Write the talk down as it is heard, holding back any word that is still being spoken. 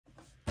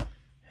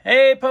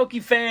Hey,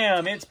 Pokey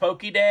fam, it's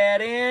Pokey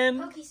Dad and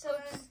Grandson.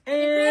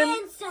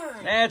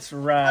 That's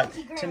right.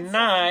 Pokey grandson.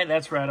 Tonight,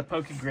 that's right, a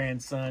Pokey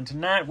grandson.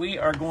 Tonight we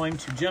are going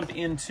to jump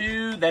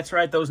into, that's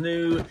right, those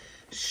new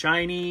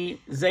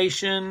shiny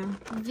Zacian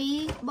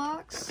V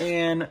box.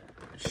 and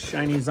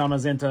shiny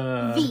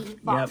Zamazenta V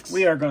box. Yep,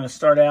 we are going to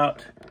start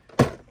out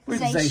with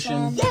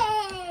Zacian.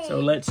 Yay! So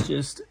let's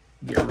just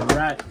get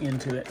right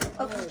into it.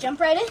 Oh,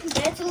 jump right in.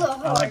 That's a little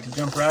hard. I like to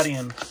jump right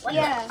in. What?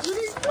 Yeah. You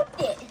just flipped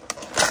it.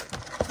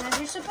 As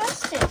you're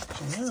supposed to.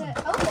 Yeah.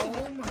 Oh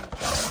my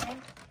god.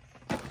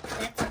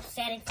 That's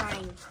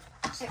satisfying.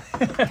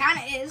 Kind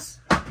of is.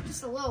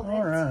 Just a little bit.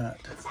 All right.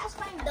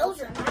 Satisfying.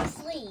 Those are nice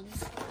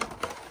sleeves.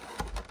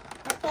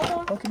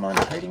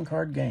 Pokemon trading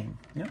card game.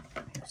 Yep.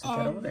 Here, set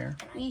that over there.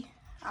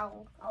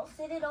 I'll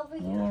sit it over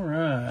here. All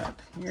right.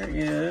 Here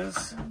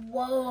is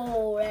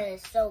Whoa, that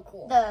is so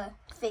cool. The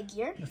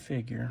figure. the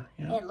figure.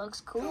 Yep. It looks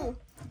cool.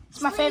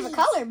 It's my favorite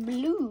color,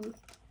 blue.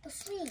 The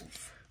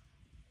sleeves.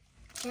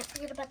 Can't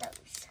forget about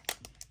those.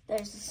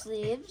 There's the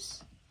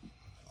sleeves.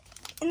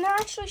 And they're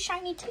actually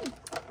shiny too.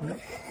 Yep.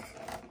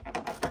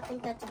 I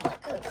think that's a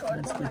black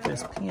card. Let's get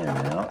this pen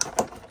out.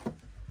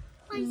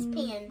 Nice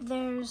pen.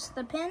 There's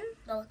the pen.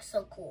 That looks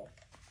so cool.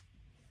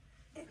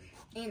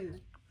 And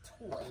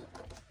the toy.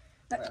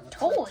 The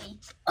toy?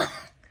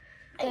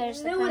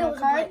 There's the code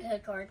card.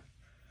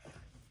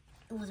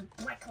 It was a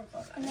black code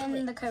card. And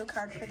then the code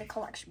card for the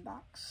collection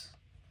box.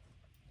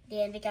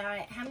 Then we got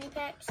how many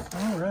packs?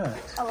 All right.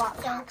 A lot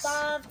of packs.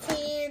 5,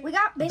 10. We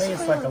got I think basically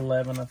it's like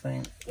 11, I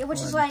think. Yeah, which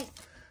is like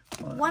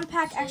one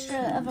pack extra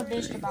of a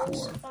booster box.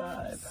 4,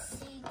 5,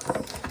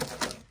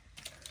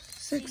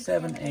 6,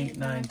 7, 8,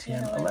 9,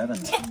 10, 11.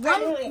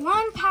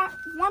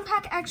 One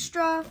pack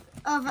extra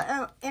of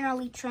an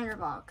elite trainer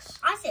box.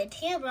 I said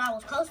 10, but I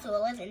was close to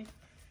 11.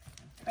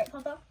 Right,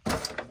 Papa?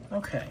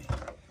 Okay.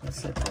 Let's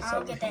set this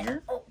I'll over get that.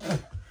 here. Oh,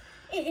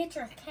 it hits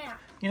your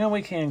cap. You know,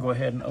 we can go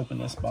ahead and open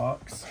this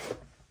box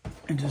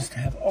and just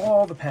have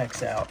all the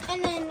packs out.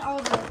 And then all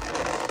the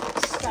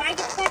stuff. Can I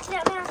get the packs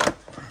out now?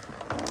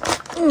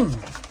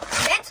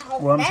 That's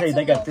hard. Well, I'm telling you,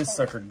 they got this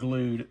sucker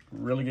glued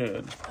really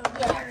good.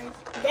 Yeah,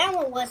 that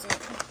one wasn't.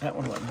 That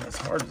one wasn't as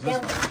hard as this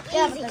one.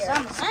 Yeah, because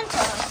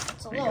Zamazenta,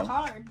 it's a little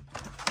hard.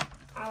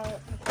 I'll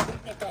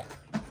get that.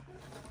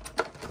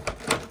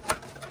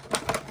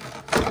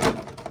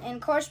 And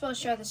of course, we'll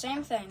show the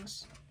same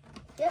things.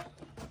 Yep.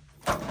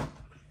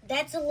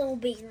 That's a little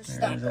bigger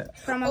stuff.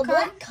 Promo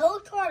card?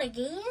 Code card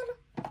again?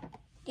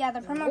 Yeah,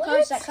 the promo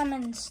cards that come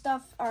in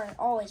stuff are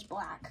always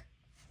black.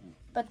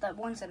 But the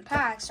ones in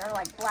packs are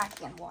like black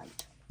and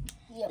white.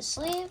 Yep. The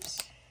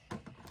sleeves.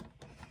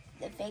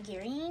 The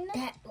figurine.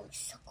 That looks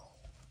so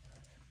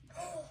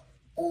cool.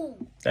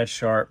 Oh. That's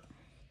sharp.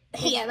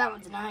 Yeah, that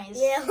one's nice.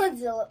 Yeah, that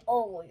one's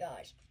oh my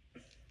gosh.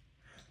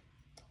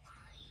 The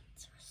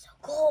lines are so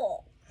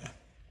cool.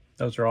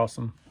 Those are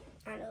awesome.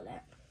 I know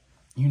that.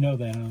 You know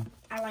that, huh?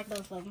 I like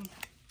both of them.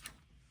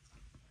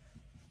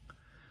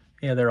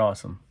 Yeah, they're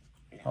awesome.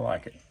 I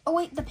like it. Oh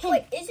wait, the pin.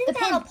 Wait, isn't the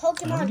that a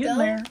Pokemon I'm getting Go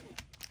there.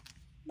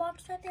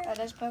 box right there? That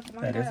is Pokemon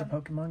Go. That is a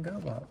Pokemon Go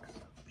box.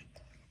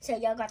 So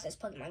y'all got this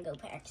Pokemon Go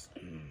packs.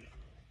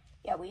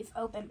 Yeah, we've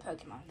opened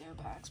Pokemon Go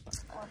packs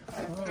before.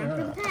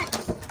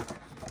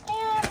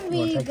 And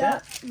we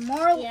got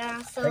more.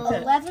 Yeah, so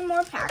 11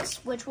 more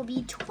packs, which will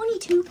be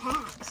 22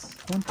 packs.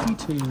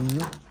 22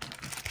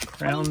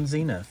 Crown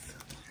Zenith.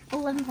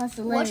 11 plus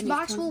 11. Which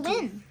box will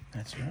win?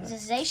 That's right. Is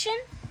it Zacian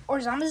or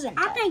Zamazenta?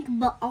 I think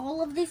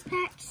all of these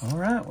packs. All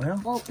right,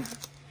 well.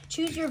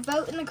 Choose your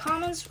vote in the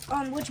comments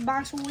on which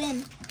box will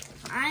win.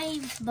 I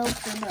vote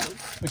for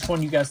both. Which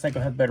one you guys think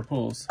will have better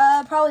pulls?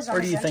 Probably Zamazenta.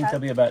 Or do you think they'll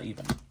be about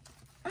even?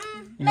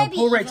 You know,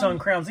 pull rates on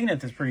Crown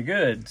Zenith is pretty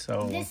good,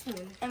 so. This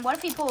one. And what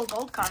if you pull a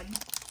gold card?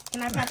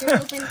 Can I practice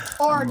open?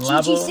 Or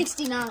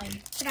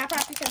GG69. Can I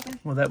practice open?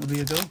 Well, that would be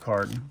a gold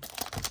card.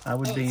 I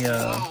would be,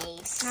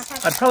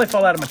 I'd probably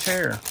fall out of my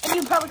chair. And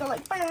you'd probably go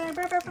like,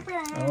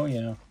 oh,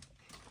 yeah.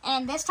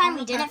 And this time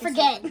we didn't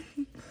forget.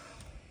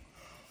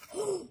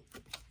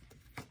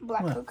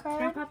 Black code card.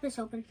 Can I pop this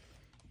open?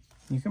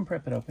 You can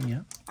prep it open,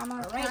 yeah. I'm all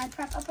right. Can I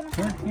prep open?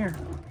 Here.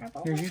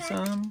 Here's you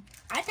some.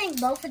 I think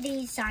both of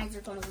these sides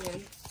are going to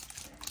win.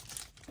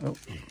 Oh,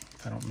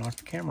 I don't knock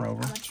the camera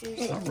over.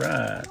 All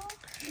right.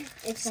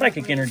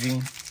 Psychic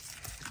Energy.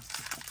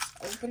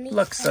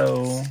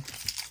 Luxo.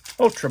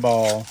 Ultra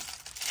Ball.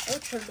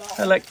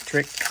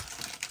 Electric.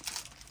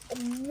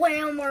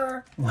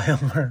 Whammer.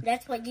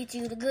 That's what gets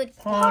you the good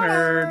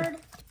Honored.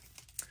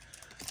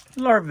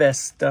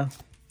 Larvesta.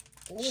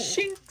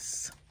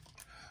 Shinx.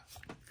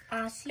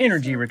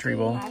 Energy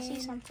Retrieval. I see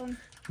something.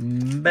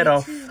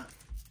 Bedoff.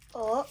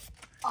 Oh.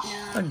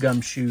 A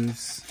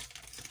Gumshoes.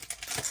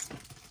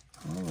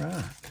 All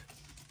right.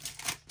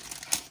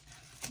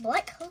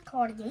 Black code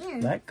card again.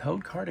 Black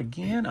code card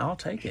again. I'll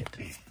take it.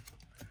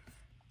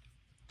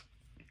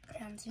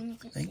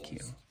 Thank you.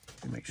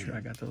 Let me make sure I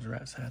got those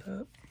right side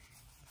up.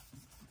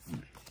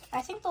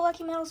 I think the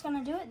Lucky Metal's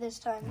going to do it this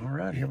time. All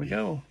right, here we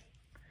go.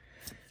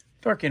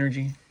 Dark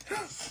Energy.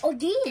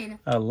 Again.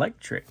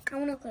 Electric. I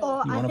want to play.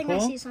 Oh, I think I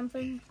see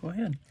something. Go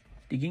ahead.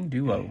 Digging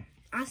Duo.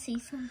 I see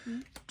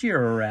something.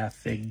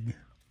 Giraffig.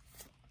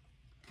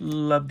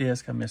 Love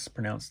Disc. I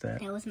mispronounced that.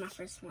 That was my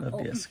first one.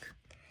 Love Disc.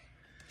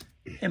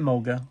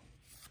 Emolga.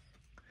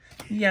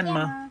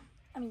 Yanma.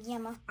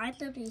 Yama. I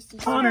thought you see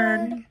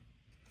Honored.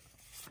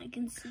 I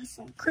can see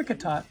something.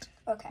 Cricketot.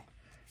 Okay.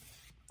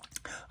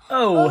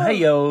 Oh,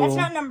 hey-yo. That's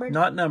not numbered.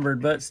 Not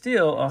numbered, but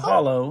still a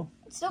hollow.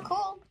 It's still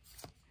cool.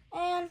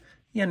 And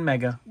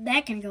Yanmega.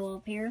 that can go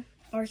up here.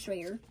 Or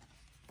straighter.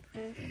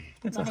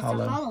 It's But a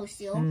hollow. It's a hollow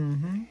still.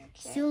 Mm-hmm.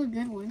 Still a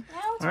good one.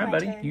 All right,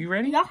 buddy. You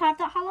ready? Y'all have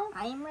that hollow?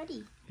 I am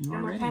ready. You are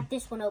I'm ready. gonna have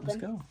this one open.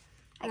 Let's go.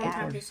 I gotta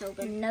have this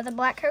open. Another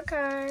black code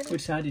card.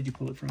 Which side did you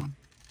pull it from?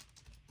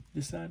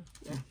 This side?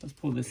 Yeah. Let's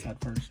pull this side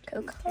first.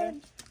 Code card.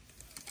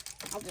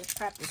 I'll just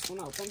crack this one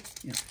open.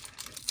 Yeah.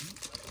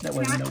 That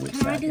way we know which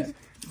side. Yeah.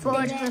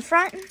 Forward to the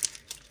front.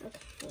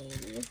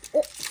 Okay.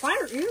 Oh,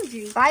 fire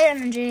energy. Fire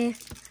energy.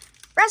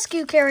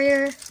 Rescue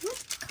carrier.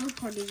 What code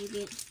card did you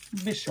get?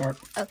 Bisharp.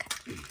 Okay.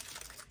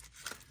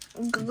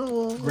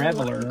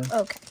 Graveler.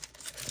 Okay.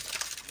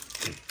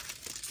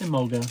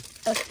 Emolga.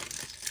 Okay.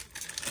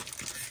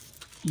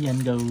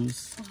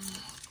 Yendos.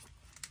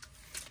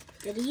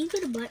 Did you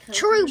get a black code?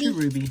 Cherubi.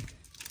 Cherubi.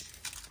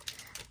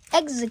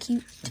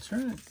 Execute. That's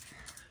right.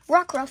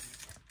 Rockruff.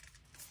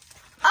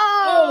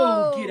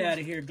 Oh, get out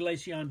of here.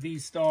 Glacian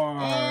V-Star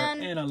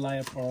and a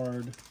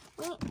Leopard.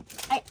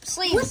 Hey,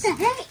 sleeves. What the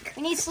heck?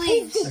 We need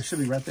sleeves. That should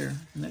be right there.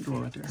 In that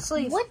drawer right there.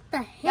 Sleeves. What the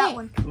heck? That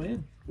one. Go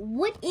ahead.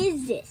 What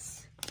is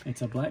this?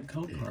 It's a black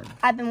code card.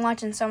 I've been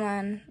watching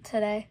someone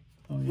today.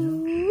 Oh,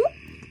 yeah?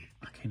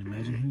 I can't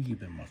imagine who you've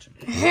been watching.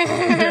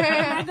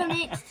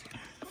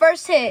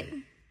 First hit.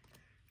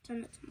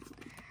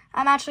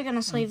 I'm actually going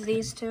to sleeve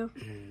these two.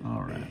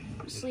 All right.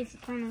 Sleeve the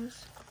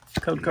printers.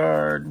 Code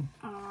card.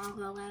 Oh, I'll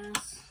go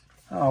lettuce.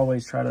 I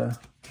always try to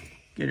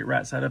get it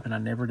right side up, and I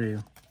never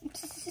do.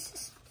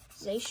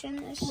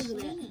 Zacian is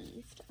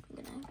sleeved.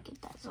 I'm going to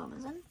get that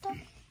Zamazenta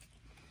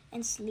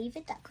and sleeve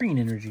it that Green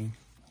energy.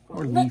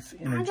 Or leaf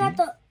energy. I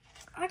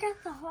got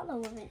the hollow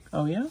of it.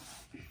 Oh, yeah?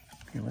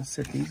 Here, let's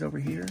set these over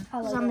here.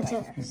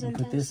 Zamazenta. And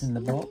put this in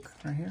the bulk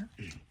right here.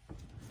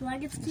 Do I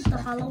get to keep the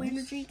hollow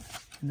energy?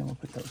 And then we'll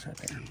put those right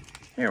there.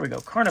 There we go.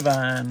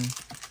 Carnivine.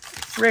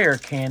 Rare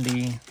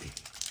Candy.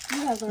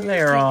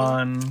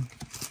 Laron.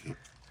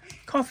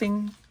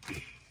 Coughing.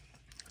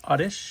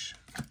 Oddish.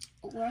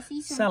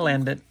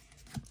 Salandit.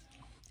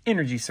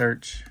 Energy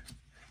Search.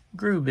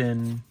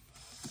 Grubin.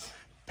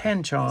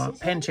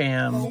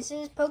 Pancham. This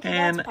is Pokemon's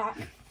and pack.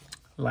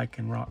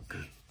 Lycan Rock.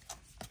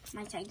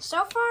 My turn.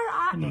 So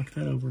far, Knock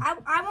that over.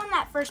 I won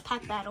that first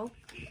pack battle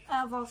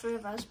of all three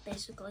of us,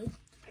 basically.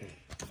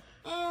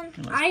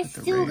 And I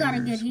still got a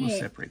good hit. We'll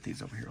separate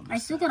these over here on this I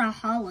still got a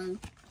hollow.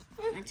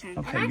 My turn.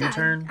 Okay, your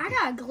turn. I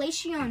got a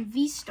Glacian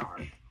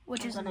V-Star,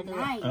 which is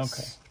nice.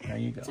 Okay, there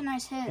you go. It's a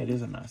nice hit. It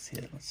is a nice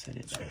hit. Let's set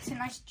it back. It's a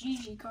nice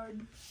GG card.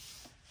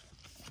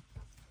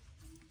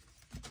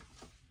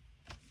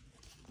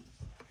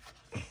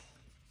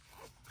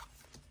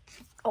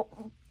 Oh.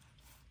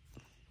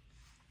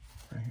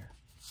 Right here.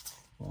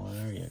 Well,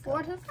 there you go.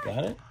 4 to 5.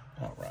 Got it?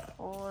 All right.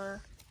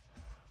 Or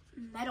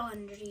metal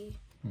energy.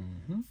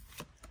 Mm-hmm.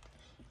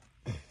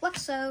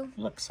 Luxo.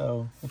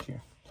 Luxo. Look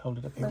here. Hold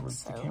it up here where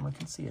the camera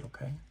can see it,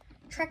 okay?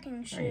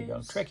 Trekking shoes. There you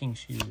go. Trekking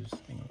shoes.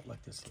 Hang on,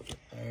 like this.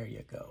 There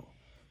you go.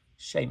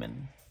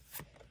 Shaman.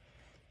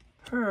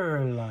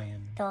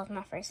 Lion. That was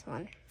my first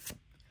one.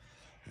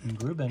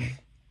 Grubin.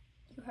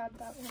 You had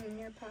that one in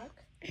your pack.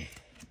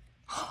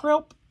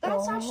 Krelp.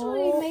 That's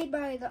actually made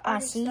by the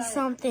artist see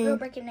something. Real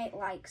Breaking Nate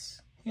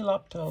likes.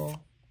 Helopto.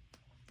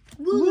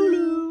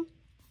 Wooloo.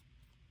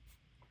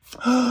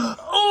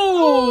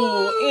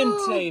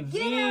 Oh, Entei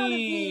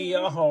V.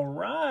 All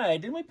right.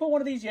 Didn't we put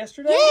one of these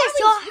yesterday?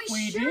 Yes,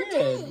 we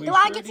did. Do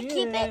I get to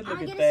keep it?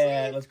 Look at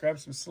that. Let's grab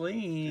some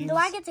sleeves. Do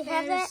I get to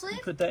have that?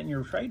 Put that in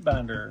your trade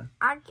binder.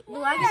 Do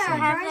I get to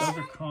have that?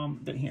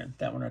 Those are here,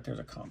 that one right there is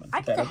a common.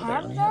 I Put get that to over there.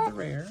 have Let me that? have the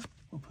rare.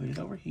 We'll put it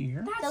over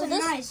here. That's a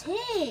nice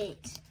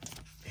hit.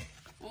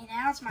 And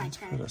now it's my Put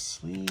turn. a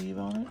sleeve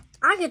on it.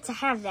 I get to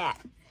have that.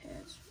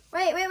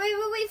 Wait.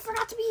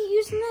 Forgot to be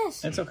using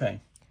this. It's okay.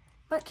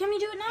 But can we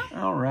do it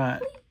now? All right.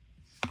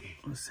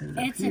 Let's set it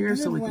up It's a here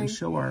so good we can one.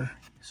 show our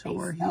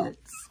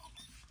hits.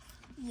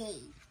 Yay.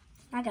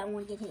 I got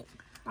one good hit.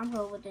 I'll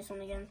go with this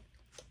one again.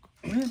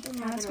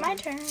 Now it's my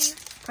turn.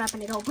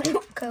 Propping it open.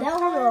 That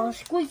was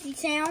a squeaky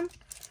sound.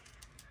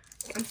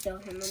 I'm still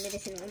having my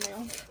medicine in my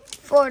mouth.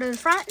 Forward to the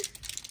front.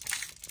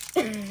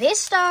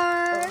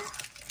 V-Star.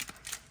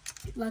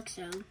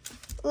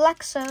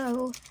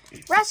 Luxo.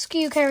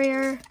 Rescue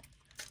Carrier.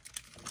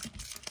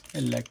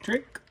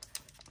 Electric.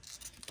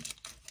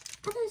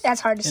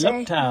 That's hard to say.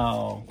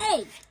 Electile.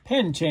 Hey,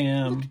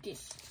 Pancham.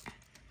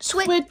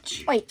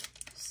 Switch. Wait.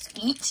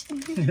 Sweet.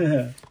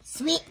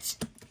 switch.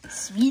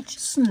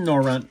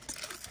 Snorunt.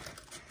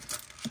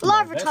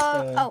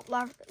 Larvitar. Oh,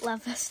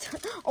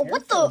 Larvesta. Oh,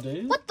 what Careful, the?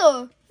 dude. What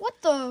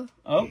the?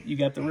 Oh, you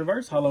got the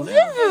reverse hollow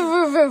now.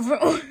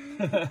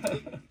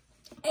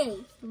 Hey,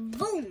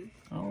 boom.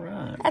 All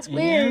right. That's And-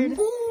 weird.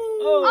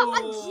 Oh,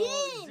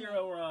 again.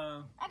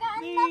 zero. I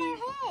got another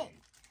hit.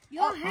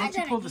 Y'all Why don't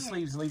you pull the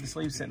sleeves and leave the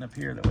sleeves sitting up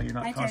here? That way you're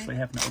not constantly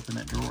having to open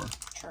that drawer.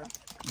 Sure.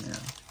 Yeah.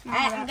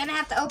 I'm going to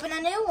have to open a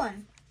new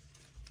one.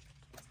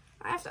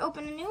 I have to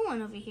open a new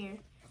one over here.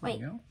 Wait.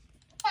 There you go.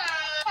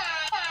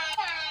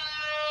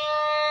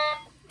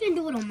 You can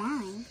do it on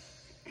mine.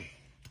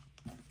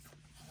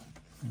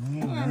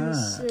 And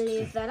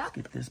sleeve that up.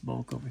 Get this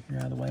bulk over here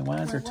out of the way.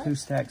 Why is there 2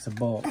 stacks of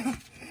bulk?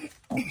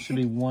 Oh, it should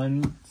be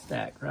 1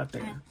 stack right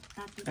there.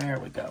 There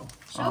we go.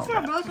 So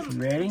far, both of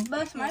You ready?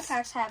 Both my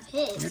packs have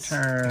his. Your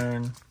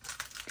turn.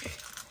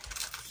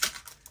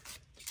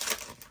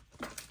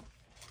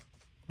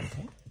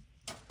 Okay.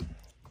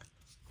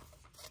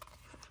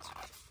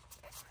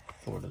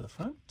 4 to the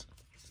front.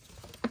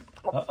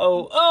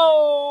 Uh-oh.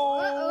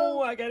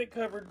 Oh! I got it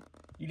covered.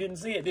 You didn't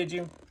see it, did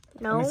you?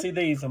 No. Let me see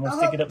these. I'm going to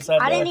stick it upside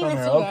down. I didn't even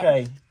see it.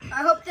 Okay.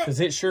 I hope that. Because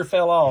it sure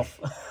fell off.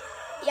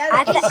 Yeah,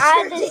 I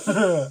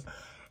just...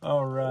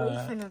 All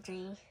right.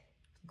 Energy.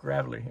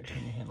 Grab it here.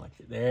 Turn your hand like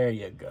that. There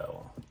you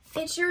go.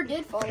 It sure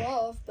did fall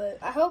off, but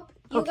I hope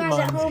you guys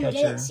at Pokemon's home catcher.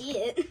 didn't see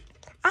it.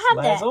 I have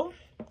that. Lazzle.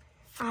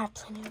 I have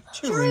plenty of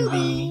those.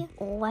 Cherubi.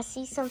 Oh, I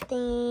see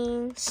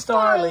something.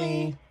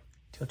 Starly.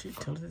 Tilt it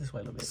this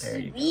way a little bit. There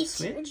you go.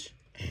 Switch.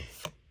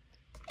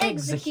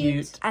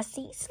 Execute. I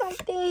see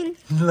something.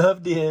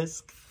 Love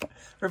Disc.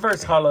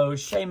 Reverse Hollow,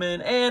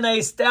 Shaman, and a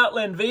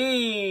Stoutland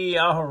V.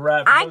 All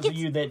right, for those of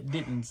you that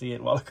didn't see it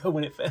a while ago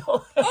when it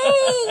fell.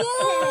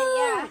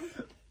 Yeah.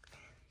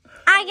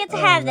 I get to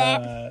have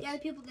that. Yeah, the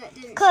people that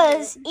didn't.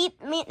 Because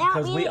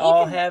we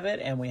all have it,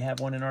 and we have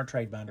one in our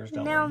trade binders,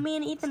 don't now we? me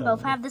and Ethan So,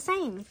 both have the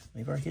same.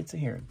 Leave our kids in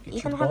here. Get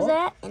Ethan your has bulk.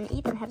 that, and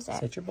Ethan has that.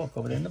 Set your bulk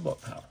over there in the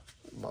bulk pile.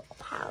 Bulk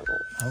pile.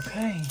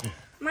 Okay.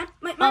 My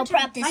I'll turn.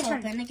 prop this My turn.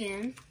 open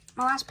again.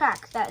 My last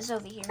pack that is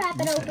over here. Prop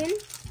it open.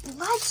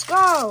 Let's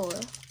go.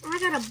 I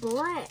got a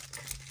black.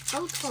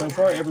 So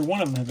far, every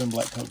one of them have been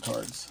black code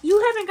cards. You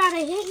haven't got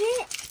a hit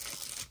yet?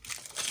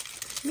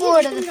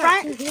 4 to the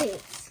front. 2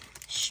 hits.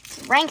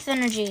 Strength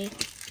energy.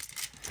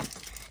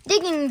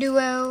 Digging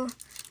duo.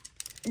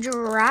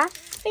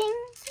 Giraffing.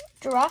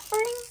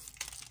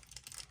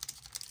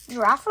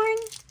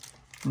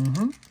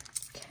 Mm-hmm.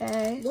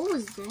 Okay. What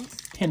was this?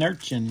 Tin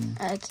Urchin.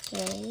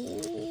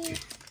 Okay.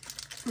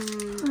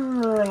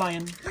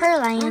 Perlion. I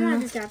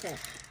Perlion. just got that.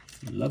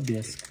 Love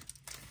Disc.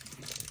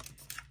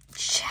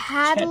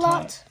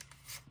 Chadlot.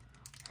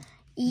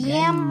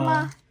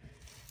 Yamma.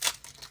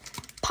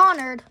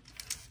 Ponard.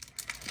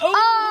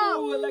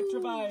 Oh,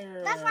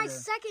 Electivire. That's my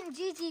second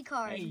GT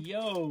card. Hey,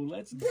 yo,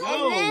 let's go.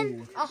 And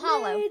then a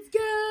hollow. Let's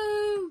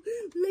go.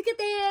 Look at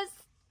this.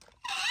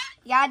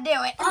 Gotta do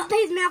it. Oh,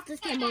 his mouth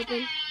just came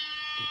open.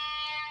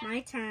 My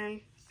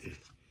turn.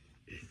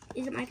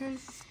 Is it my turn?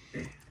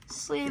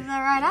 Sleeve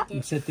that right up.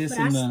 You set this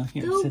But in I the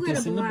still set got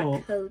this a in the black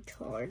bowl. code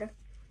card.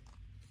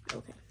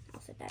 Okay,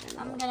 I'll set that in the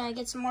I'm bowl. gonna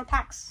get some more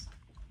packs.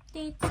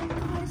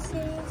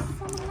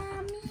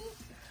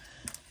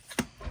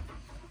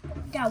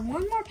 Got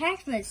one more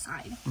pack for this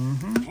side.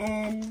 Mm-hmm.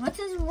 And what's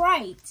his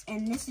right?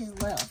 And this is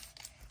left.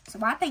 So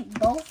I think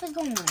both are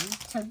going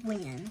to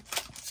win.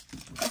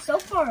 But so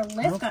far,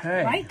 left got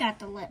Okay. right got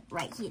the left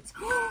right hits.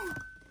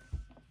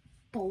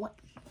 Boy.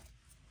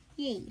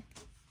 Yay.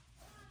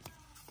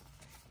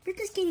 You're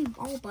just getting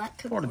all black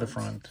code 4 to the cards.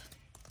 front.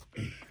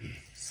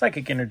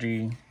 Psychic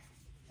Energy.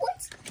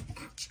 What?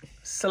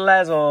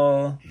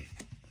 Salazzle.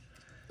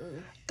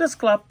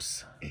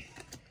 Dusclops.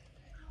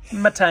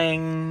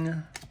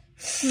 Matang.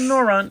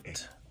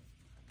 Snorunt.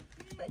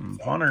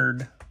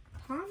 Ponard.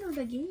 Honored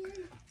again.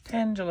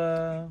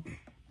 Tangela.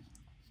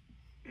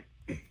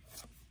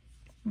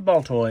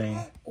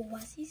 Baltoy. Oh, I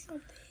see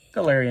something.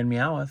 Galarian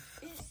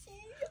Meowth.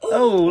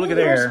 Oh, look at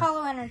Here's there.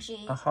 hollow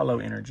energy. A Hollow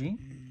Energy.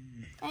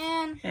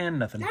 And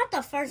nothing. Not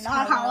the first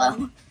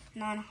Non-hollow.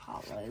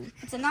 Non-hollow.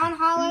 It's a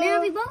non-hollow.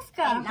 Now we both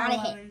got And not a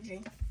hollow hit.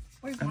 energy.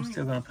 Where's I'm mine?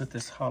 still going to put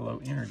this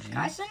Hollow Energy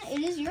Tyson, it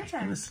is your in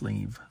turn. the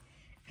sleeve.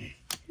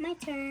 My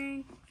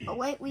turn. Oh,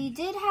 wait, we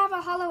did have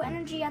a hollow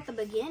energy at the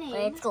beginning.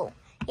 Let's go.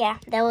 Yeah,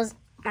 that was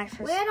my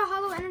first. We had a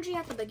hollow energy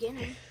at the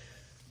beginning.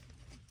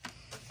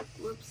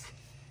 Whoops.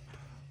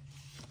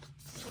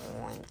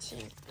 1, 2,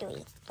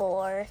 3,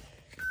 4.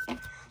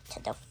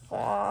 To the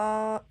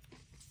front.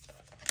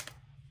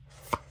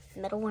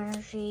 Middle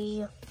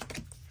energy.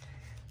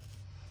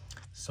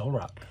 Soul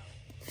Rock.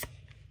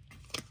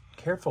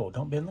 Careful,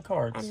 don't bend the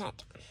cards. I'm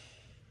not.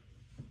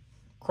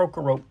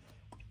 Crocorope.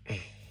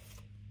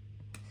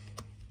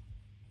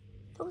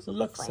 Those are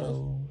funny.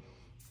 Luxo.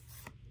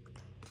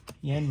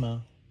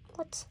 Yanma.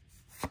 What?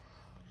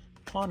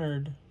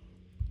 Ponard.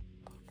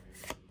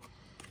 Just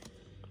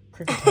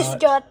Kricketot.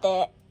 got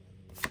that.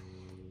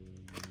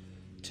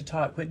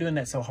 Chatot. Quit doing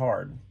that so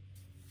hard.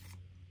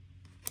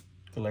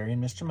 Galarian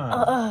Mr. Mime.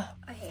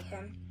 I hate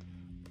him.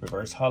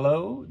 Reverse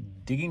Hollow.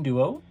 Digging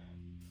Duo.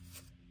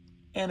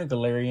 And a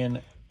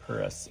Galarian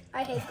Purus.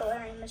 I hate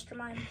Galarian Mr.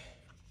 Mime.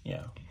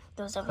 Yeah.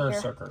 Those over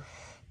here. Pursucker.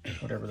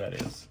 Whatever that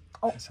is.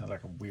 Oh. That sounds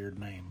like a weird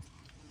name.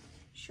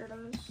 Sure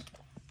does.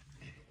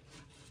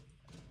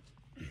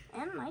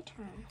 And my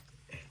turn.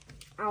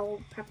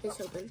 I'll pop this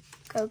open.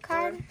 Code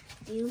card.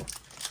 You.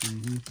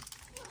 Mm-hmm.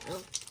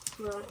 Oh,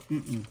 well.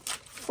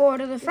 Four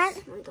to the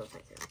front.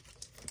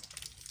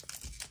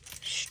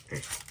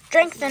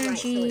 Strength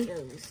energy.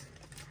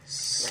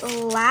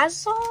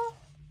 Slazzle?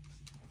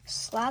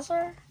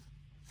 Slazzle?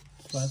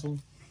 Slazzle.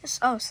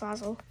 Oh,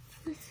 Slazzle.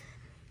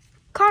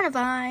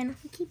 Carnivine.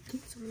 I keep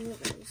getting so many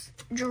of those.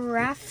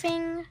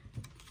 Giraffing.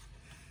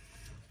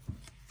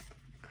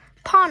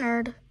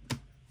 Ponard.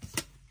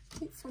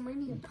 Get so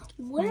many of those.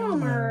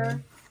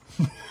 Wilmer.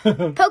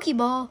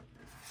 Pokeball.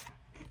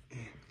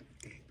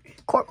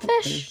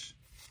 Corpfish.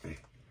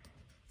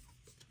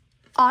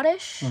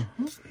 Oddish.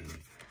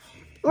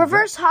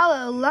 Reverse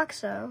Hollow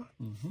Luxo.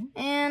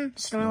 And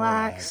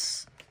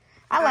Snorlax.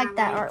 I like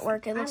that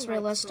artwork. It looks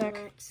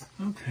realistic.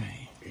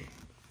 Okay.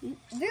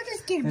 They're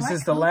just getting This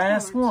is the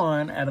last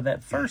one out of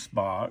that first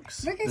box.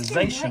 The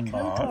Zacian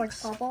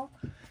box.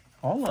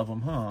 All of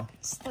them, huh?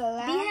 We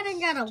haven't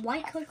got a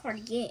white code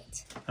card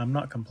yet. I'm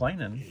not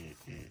complaining.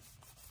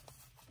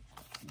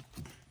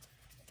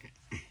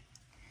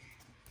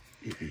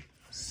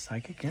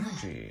 Psychic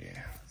energy.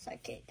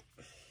 Psychic.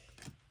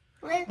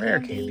 Rare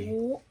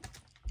candy.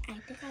 I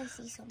think I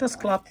see some.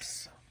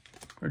 Dusclops.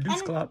 Or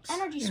Dusclops.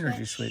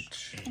 Energy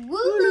Switch.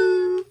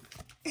 Woo!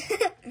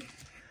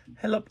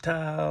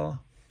 Heloptile.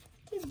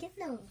 Keep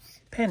getting those.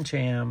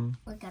 Pancham.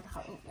 I gotta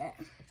hold that.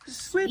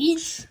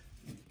 Switch.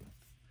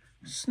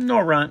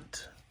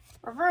 Snorunt.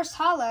 Reverse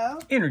Hollow.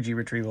 Energy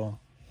Retrieval.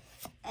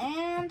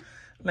 And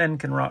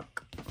Lankenrock.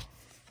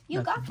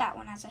 you got that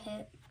one as a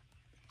hit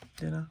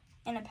Did I?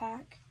 in a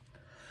pack.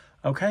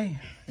 Okay,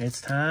 it's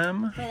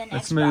time. For the next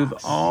Let's move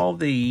box. all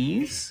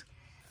these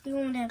You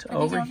want to to put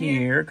over these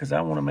here because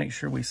I want to make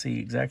sure we see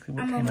exactly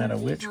what came out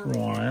of which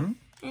one.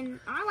 And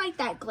I like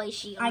that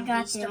Glacier. I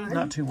got them.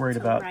 Not too worried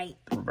about right.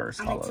 the reverse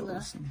I like to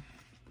hollows.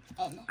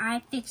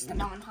 I fixed the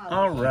non-hollow.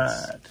 All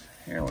right,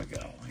 here we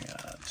go. We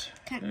got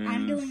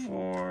I'm 2, doing.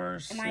 4,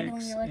 Am I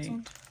doing 6, the next 8.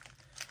 one?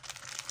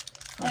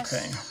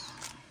 Okay,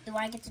 Do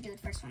I get to do the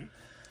first one?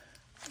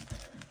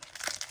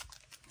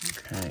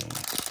 okay.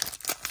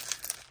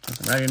 Put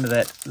them right into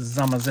that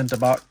Zamazenta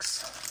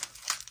box.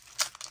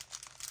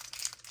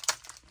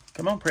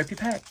 Come on, prep your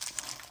pack.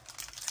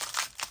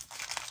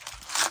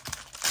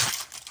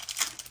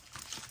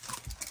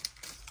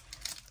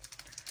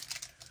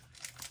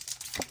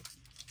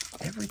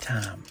 Every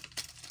time,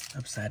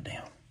 upside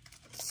down.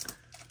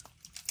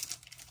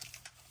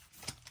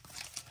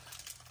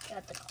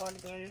 Got the card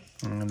again.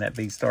 And that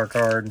V-Star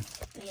card.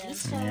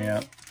 Yes.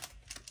 Yeah.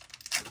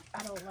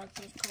 I don't like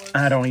these cards.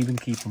 I don't even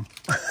keep them.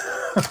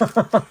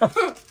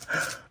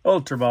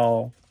 Ultra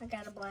Ball. I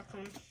got a black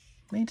one.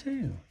 Me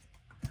too.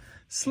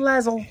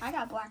 Slazzle. I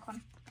got a black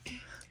one.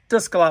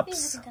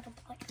 Dusclops. I got a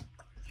black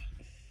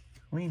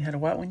We ain't had a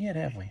white one yet,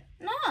 have we?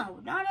 No,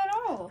 not at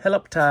all.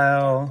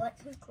 Heloptile.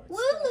 card. Woo!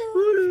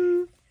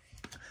 Wooloo.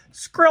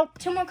 Skrelp.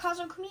 Two more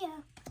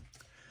Cosmocromia.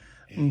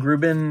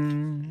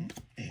 Grubin.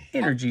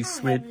 Energy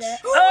Switch.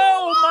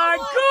 Oh my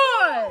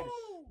god!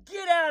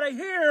 Get out of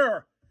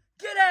here!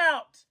 Get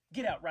out!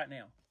 Get out right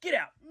now. Get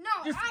out.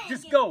 No,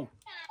 Just go.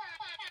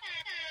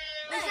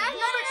 That's a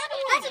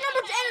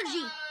numbered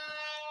energy.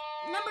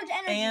 Numbered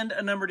energy. And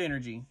a numbered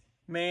energy.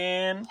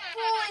 Man.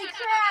 Holy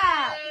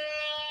crap!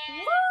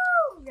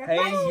 Woo!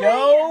 Hey,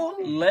 yo,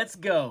 let's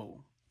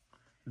go.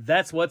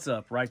 That's what's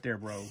up right there,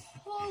 bro.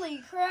 Holy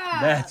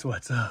crap! That's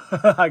what's up.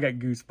 I got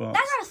goosebumps.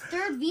 That's our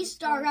third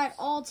V-Star at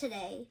all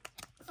today.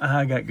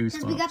 I got Because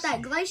goosebumps. we got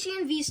that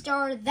Glacian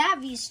V-Star, that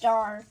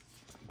V-Star.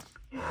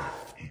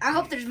 I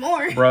hope there's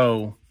more.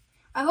 Bro.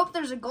 I hope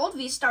there's a gold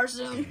V-Star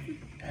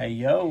soon. Hey,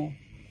 yo.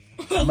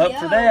 I'm up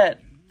for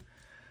that.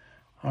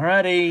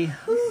 Alrighty.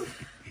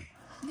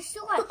 You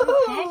still got 3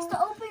 packs to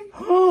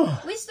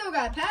open? We still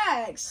got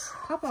packs.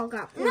 Papa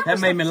got 4. That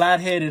made me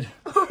lightheaded.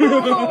 I'm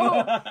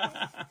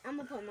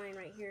gonna put mine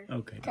right here.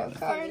 Okay.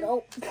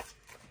 Oh,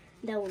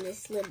 that one is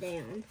slid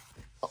down.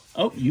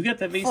 Oh, you got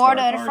that V-Star Four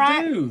to the card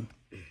front. too.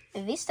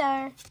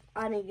 V-Star.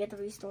 I didn't get the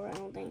restore, I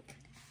don't think.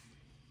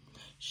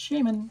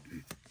 Shaman.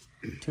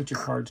 Tilt your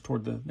cards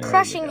toward the... there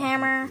Crushing you go.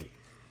 Hammer.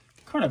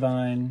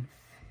 Carnivine.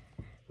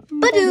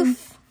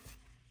 Badoof.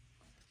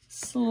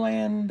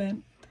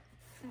 Slandent.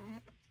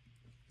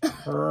 That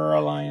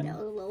Perlion. was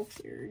a little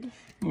weird.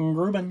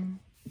 Grubin.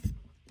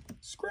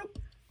 Skrelp.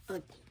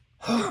 Okay.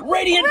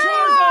 Radiant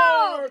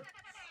Charizard!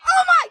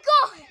 Oh my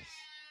god!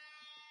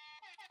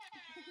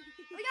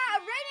 We got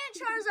a Radiant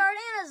Charizard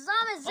and a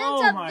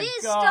Oh Zamazenta my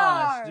V-Star.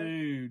 gosh,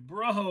 dude.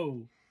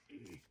 Bro.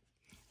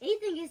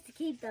 Ethan gets to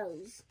keep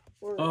those.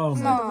 Or Oh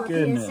send my them to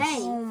goodness. PSA.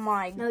 Oh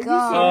my No, you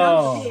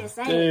god.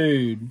 said- Oh,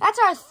 dude. That's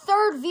our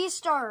third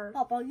V-Star.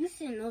 Papa, you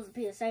send those to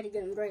PSA to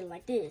get them graded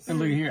like this. And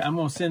look here. I'm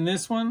going to send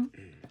this one.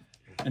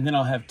 And then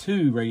I'll have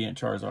 2 Radiant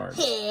Charizards.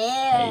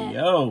 Yeah. Hey,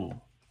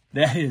 yo.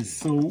 That is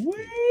sweet.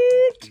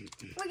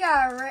 We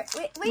got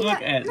we Look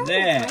got, at My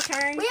that.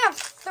 turn. we have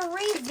 3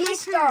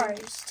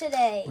 V-Stars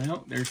today.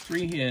 Well, there's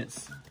 3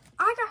 hits.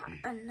 I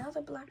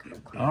another black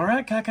code card. All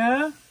right,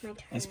 Kaka.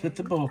 Let's put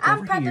the bulk I'm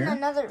over prepping here.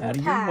 another Out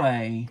of pack. your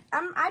way.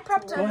 I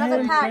prepped Go another ahead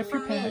and pack prep for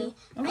your pack. me,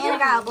 and I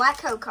got a black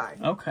code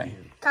card. Okay.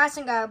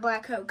 Carson got a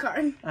black code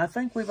card. I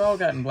think we've all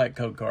gotten black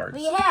code cards.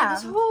 Yeah,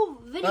 this whole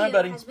video Bye,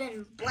 buddy. has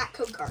been black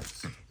code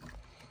cards.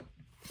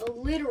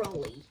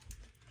 Literally.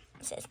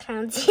 It says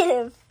Crown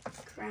Zenith.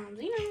 Crown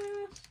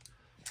Zenith.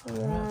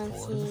 1,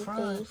 2,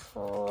 3,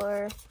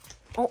 4.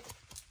 Oh,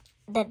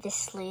 that just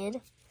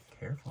slid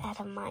Careful. out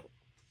of my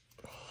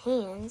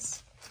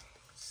hands.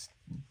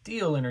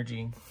 Steel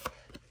energy.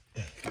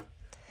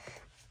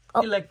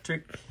 Oh.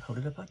 Electric. Hold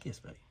it up like this,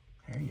 buddy.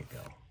 There you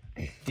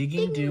go.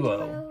 Digging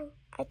duo.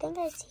 I think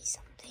I see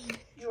something.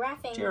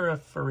 Giraffing.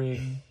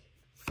 Giraffarig.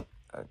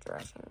 Or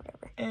dressing,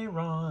 whatever.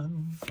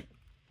 Aaron.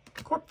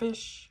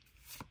 Corpfish.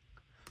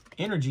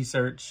 Energy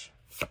search.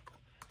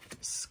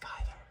 Skyler.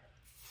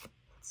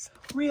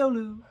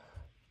 Riolu.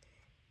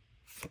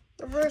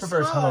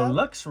 Reverse Hollow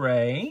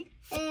Luxray.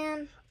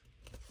 And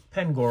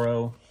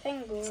Pangoro.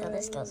 Penguin. So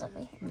this goes over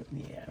here.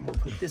 Yeah, I'm gonna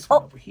put this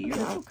one over here.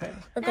 Okay.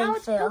 The Now big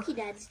it's fill. Pokey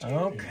Dad's turn.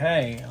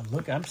 Okay.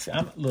 Look,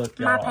 look,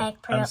 My y'all. pack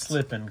I'm prepped.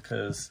 slipping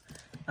because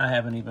I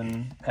haven't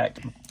even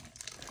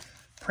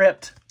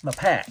prepped my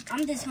pack.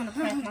 I'm just gonna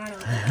prep mine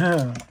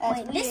over.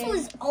 Wait, this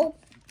was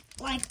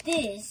like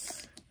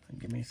this.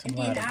 Give me some And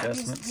light then I just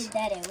adjustments. did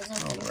that. It was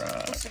over. All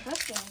right. It's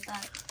supposed to be like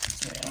that.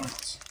 Yeah.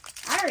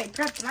 I already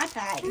prepped my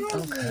pack.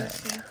 Okay.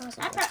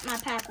 I prepped my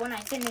pack when I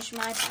finished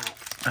my pack.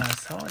 I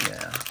saw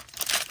ya.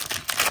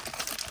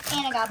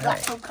 And I got a black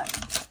Okay. code card.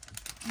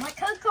 Black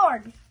code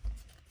card.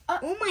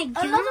 Oh my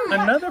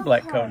god. Another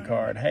black code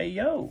card. Hey,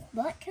 yo.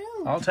 Black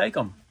code. I'll take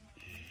them.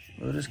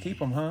 We'll just keep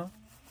them, huh?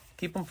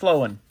 Keep them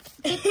flowing.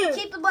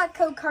 Keep the black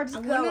code cards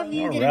One going. of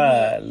you All gonna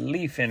right.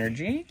 Leaf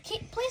energy.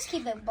 Please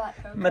keep the black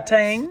code cards.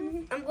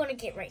 Matang. I'm gonna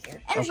get right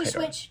here. Energy Okay,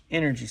 switch.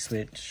 Energy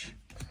switch.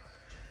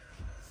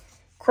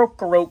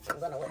 Krokorok.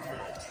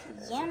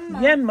 Yamma.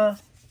 Yanma.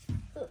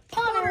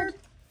 Connor.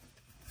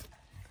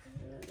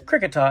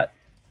 Cricketot.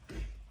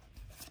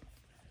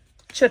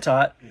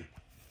 Chitot.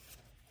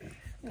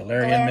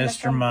 Galarian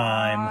Mr.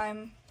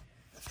 Mime.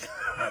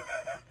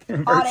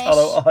 Reverse Oddish.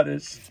 Hollow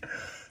Oddish.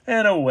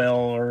 And a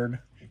Wellard.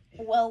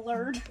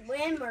 Wellard.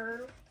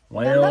 Whammer.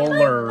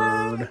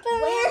 Wellard.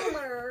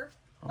 Whammer.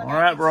 All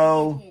right,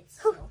 bro.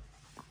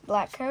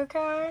 Black code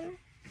card.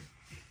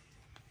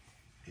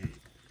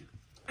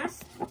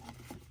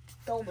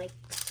 Oh my.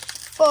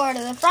 Forward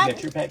to the You front.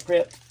 got your pack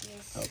prep?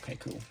 Okay,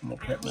 cool. I'm going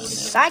to prep mine now.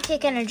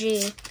 Psychic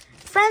energy.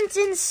 Friends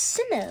in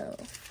Sinnoh.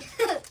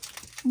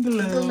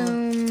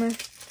 Gloom.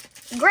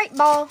 Great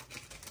ball.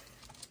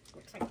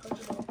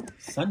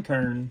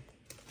 Sunkern.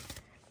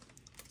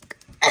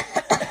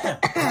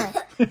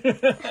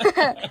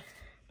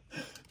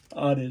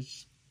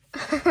 Oddish.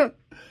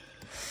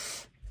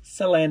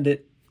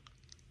 Salandit.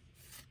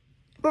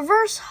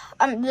 Reverse.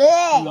 You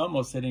Bleh.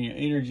 almost said in your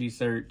energy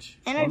search.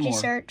 One Energy more.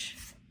 search.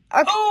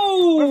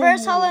 Oh!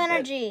 Reverse hollow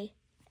energy.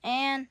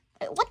 And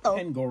what the?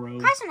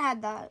 Pangoro. Carson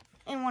had that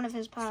in one of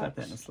his Slap packs.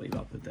 that in the sleeve.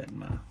 I'll put that in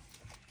my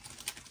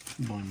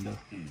binder.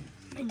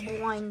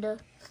 Winder.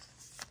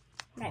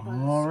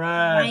 All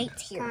right. Right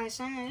here.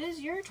 Carson, it is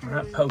your All turn.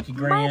 right, Pokey My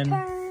Grand.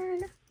 turn.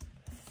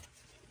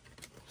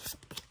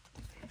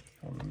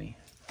 Hold on me.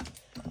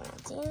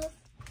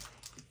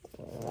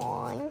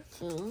 1,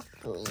 2,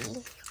 3,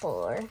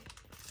 4,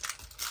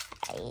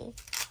 5.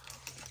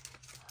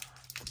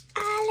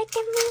 Ah, look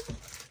at me.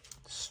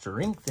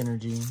 Strength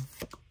energy.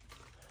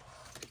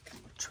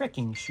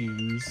 Trekking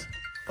shoes.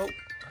 Oh,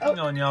 hang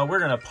on, y'all. We're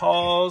going to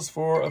pause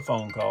for a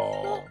phone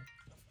call.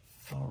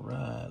 All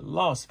right.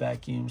 Lost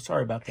vacuum.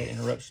 Sorry about that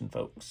interruption,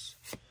 folks.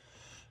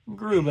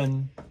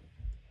 Gruben.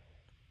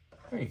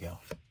 There you go.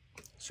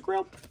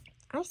 Script.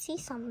 I see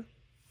some.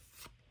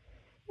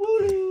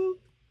 Wooloo.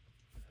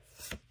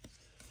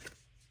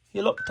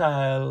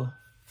 Heloptile.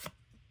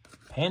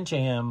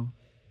 Pancham.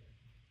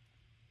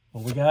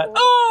 What we got?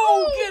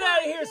 Oh, get out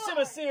of here,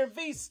 Simisear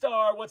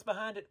V-Star. What's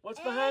behind it? What's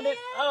behind it?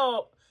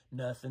 Oh,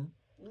 nothing.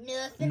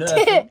 Nothing.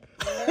 Nothing.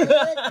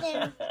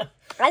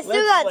 I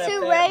still got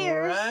two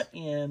rares. Right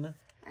in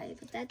I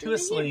put that to a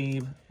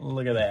sleeve.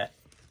 Look at that.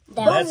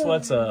 That That's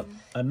what's up.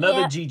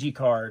 Another GG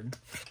card.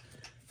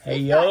 Hey,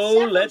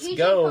 yo, let's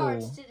go.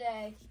 Cards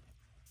today.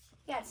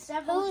 Got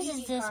several Whose GG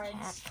is this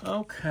cards. pack?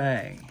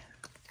 Okay.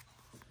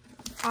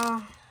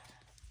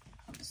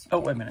 Oh,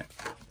 wait a minute.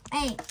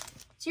 Hey,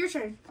 it's your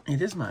turn.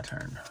 It is my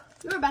turn.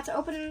 You were about to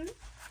open.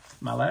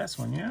 My last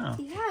one, yeah.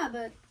 Yeah,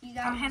 but you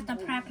got. I'll have to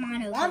prep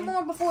mine open. one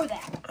more before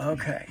that.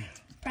 Okay.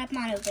 Prep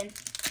mine open.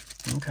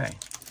 Okay.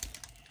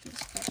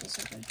 Let's prep this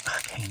open. I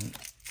can't.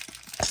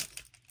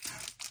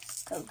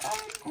 Code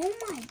card. Oh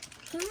my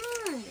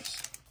gosh.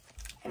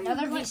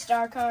 Another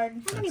V-Star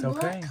card. How many That's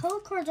black okay.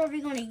 code cards are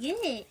we gonna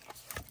get?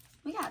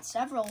 We got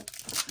several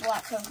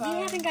black code We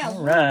cards. haven't got All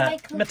one right.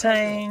 black code card.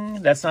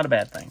 Matang. That's not a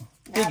bad thing.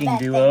 Not a Digging bad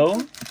Duo.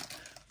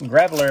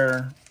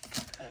 Graveler.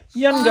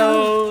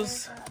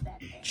 Yungos.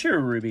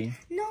 Cherubi.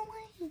 No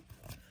way.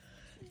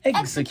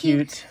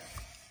 Execute.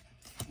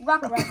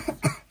 Rock.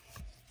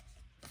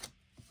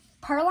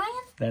 Perlion?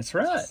 That's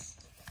right.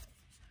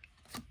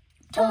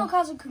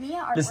 Tomokazu Kumiya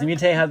are Listen, let me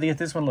tell you how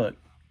this one look.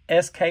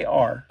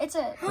 SKR. It's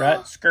a Right?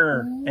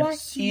 Skrr. And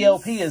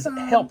ELP is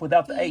help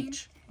without the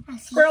H.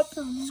 Skrelp.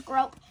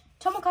 Skrelp.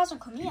 Tomokazu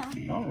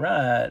Kumiya. All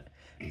right.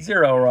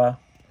 Zero.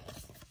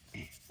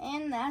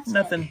 And that's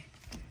Nothing.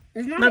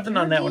 Nothing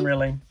on that one,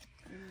 really.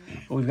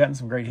 But we've gotten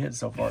some great hits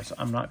so far, so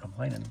I'm not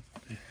complaining.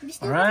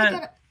 All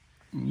right.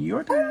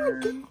 Your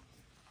turn.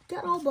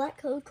 Got all black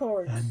code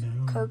cards. I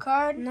know. code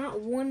card. Not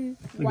one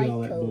Look white at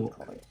all that code bulk.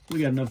 card.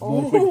 We got enough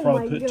bulk. We could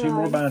probably put 2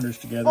 more binders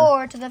together.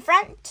 4 to the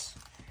front.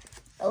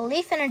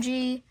 Leaf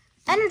Energy.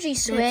 Energy That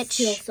Switch.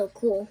 feels so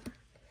cool.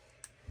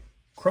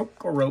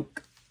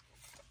 Krokorok.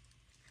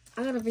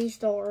 I got a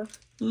V-Star.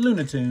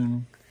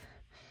 Lunatoon.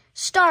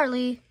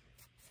 Starly.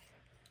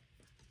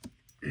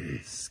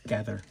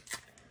 Scather.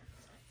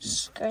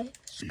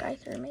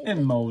 Skyther, maybe.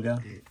 And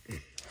Molga.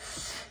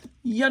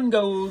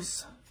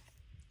 Yungos.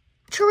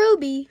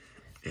 Cherubi.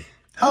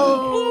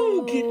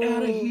 Oh, get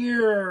out of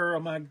here. Oh,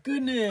 my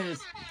goodness.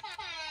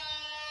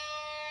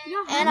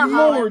 And a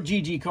hollow. More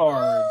GG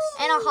cards.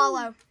 And a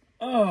hollow.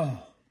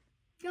 Oh,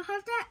 Y'all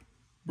have that?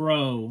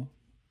 bro.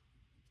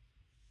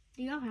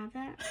 Do y'all have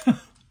that?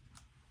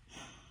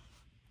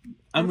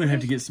 I'm going to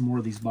have to get some more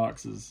of these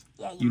boxes.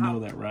 Yeah, You know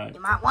that, right? You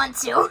might want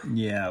to.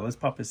 Yeah, let's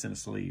pop this in a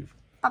sleeve.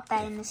 Pop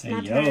that in the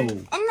Hey, snap. yo. And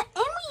we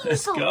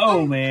Let's used to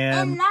go,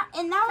 man. And that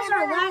was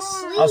our last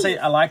sleeve. I'll say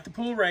I like the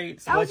pull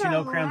rates. That Let was you know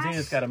our Crown last-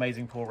 Zenith's got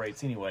amazing pull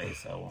rates anyway,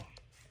 so.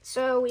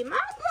 So we might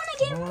want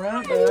to get All more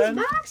right, of these bud.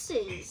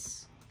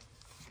 boxes.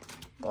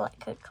 Black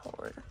code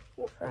card.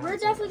 We're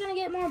definitely gonna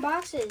get more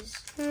boxes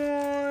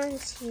 1,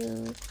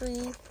 2,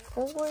 3,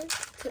 4.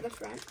 to the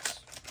front.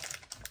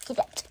 Get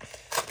that.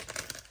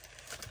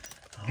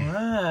 All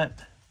right.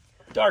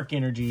 Dark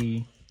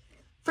Energy.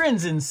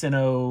 Friends in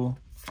Sinnoh.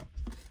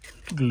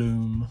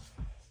 Gloom.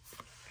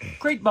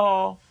 Great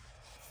Ball.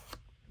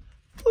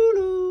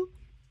 Ulu.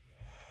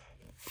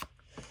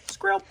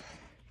 Skrelp.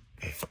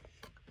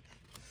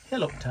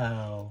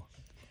 Hilloptile.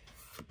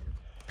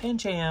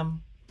 Pancham.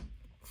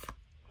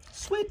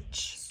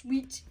 Switch.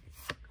 Sweet.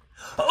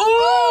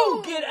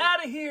 Oh, get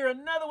out of here.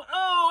 Another one.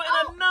 Oh,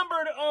 and a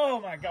numbered. Oh,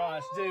 my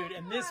gosh, dude.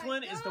 And this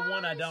one is the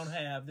one I don't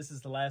have. This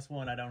is the last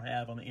one I don't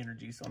have on the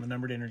energies, on the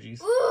numbered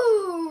energies.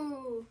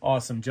 Ooh.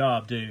 Awesome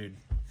job, dude.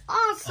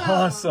 Awesome.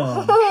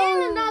 Awesome.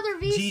 And another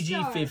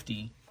V-Star.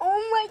 GG50.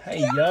 Oh my Hey,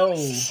 yo.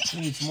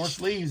 You need some more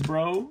sleeves,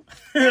 bro.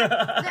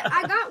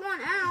 I got one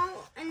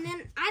out, and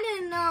then I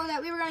didn't know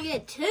that we were gonna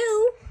get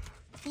 2.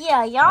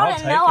 Yeah, y'all I'll didn't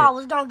take know it. I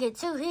was gonna get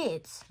 2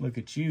 hits. Look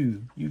at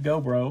you. You go,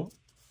 bro.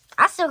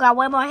 I still got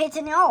way more hits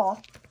than y'all.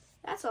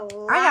 That's a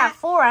lot. I got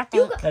 4, I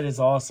think. That is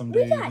awesome,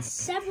 We dude. got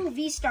several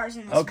V-Stars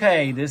in this.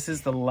 Okay, this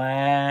is the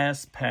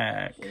last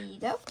pack. Here you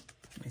go.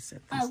 Let me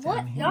set this what?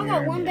 down here. Y'all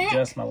got one Let me back?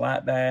 adjust my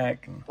light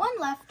back. And One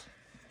left.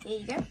 Here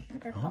you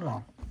go. hold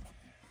on.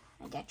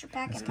 I got your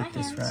pack Let's in my get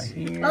this hands.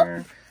 right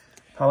here.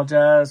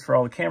 Apologize for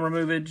all the camera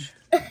movage.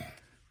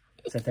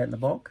 Set that in the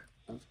bulk.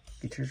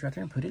 Get yours right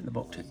there and put it in the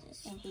bulk too.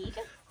 And here you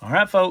go. All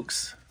right,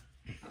 folks.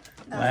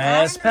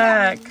 Last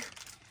pack.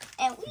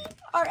 And we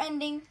are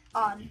ending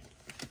on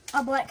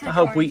a black card. I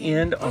hope we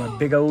end on a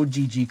big old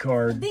GG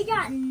card. We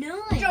got 9.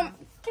 A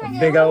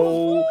big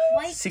old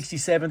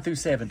 67 through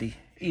 70.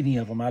 Any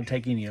of them. I'd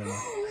take any of them.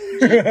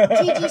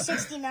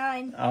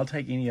 GG69. I'll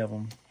take any of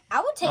them. I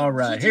would take All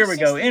right, here we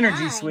go.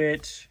 Energy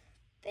Switch.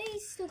 They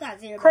still got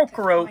 0.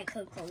 Krokorok. white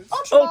code cards.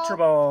 Ultra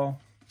Ball.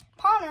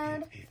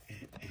 Ponard.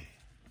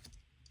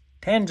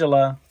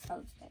 Tangela.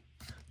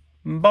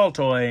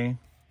 Baltoy.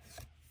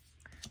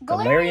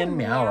 Galarian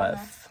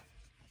Meowth.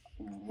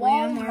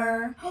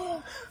 Whammer.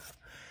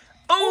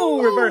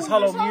 Oh, reverse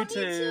hollow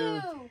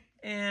Mewtwo.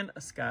 And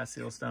a Sky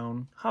Seal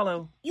Stone.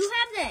 Hollow. You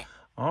have that.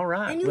 All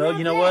right. And you Well, have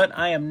you know that. what?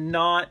 I am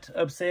not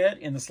upset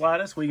in the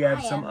slightest. We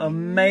have some am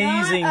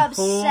amazing not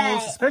pulls,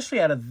 upset.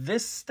 especially out of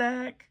this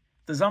stack.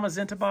 The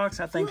Zamazenta box,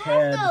 I think,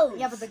 Have those.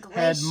 Yeah, but the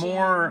had Glacier.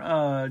 more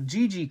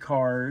GG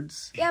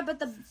cards Yeah, but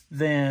the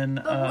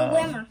than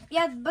Whammer.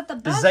 Yeah, but the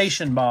the best.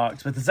 Zacian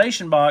box. But the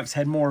Zacian box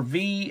had more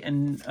V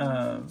and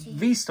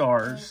V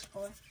stars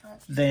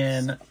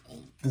than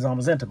the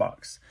Zamazenta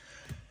box.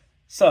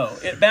 So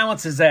it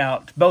balances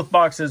out. Both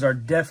boxes are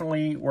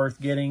definitely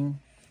worth getting.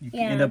 You can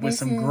end up with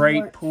some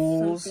great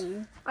pools.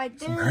 Like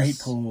Some this. great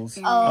pools.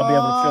 I'll be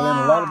able to fill in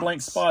a lot of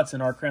blank spots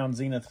in our Crown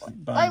Zenith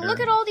binder. Like, look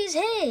at all these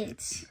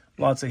hits.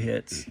 Lots of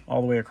hits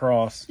all the way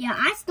across. Yeah,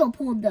 I still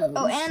pulled those.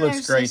 Oh, and Looks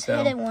there's great, this though.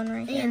 hidden one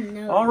right here. And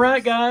those. All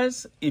right,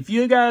 guys. If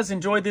you guys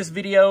enjoyed this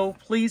video,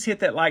 please hit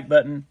that like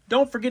button.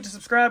 Don't forget to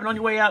subscribe. And on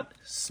your way out,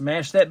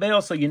 smash that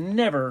bell so you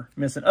never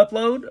miss an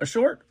upload, a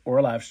short, or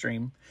a live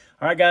stream.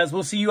 All right, guys.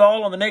 We'll see you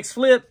all on the next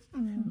flip.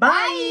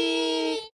 Bye.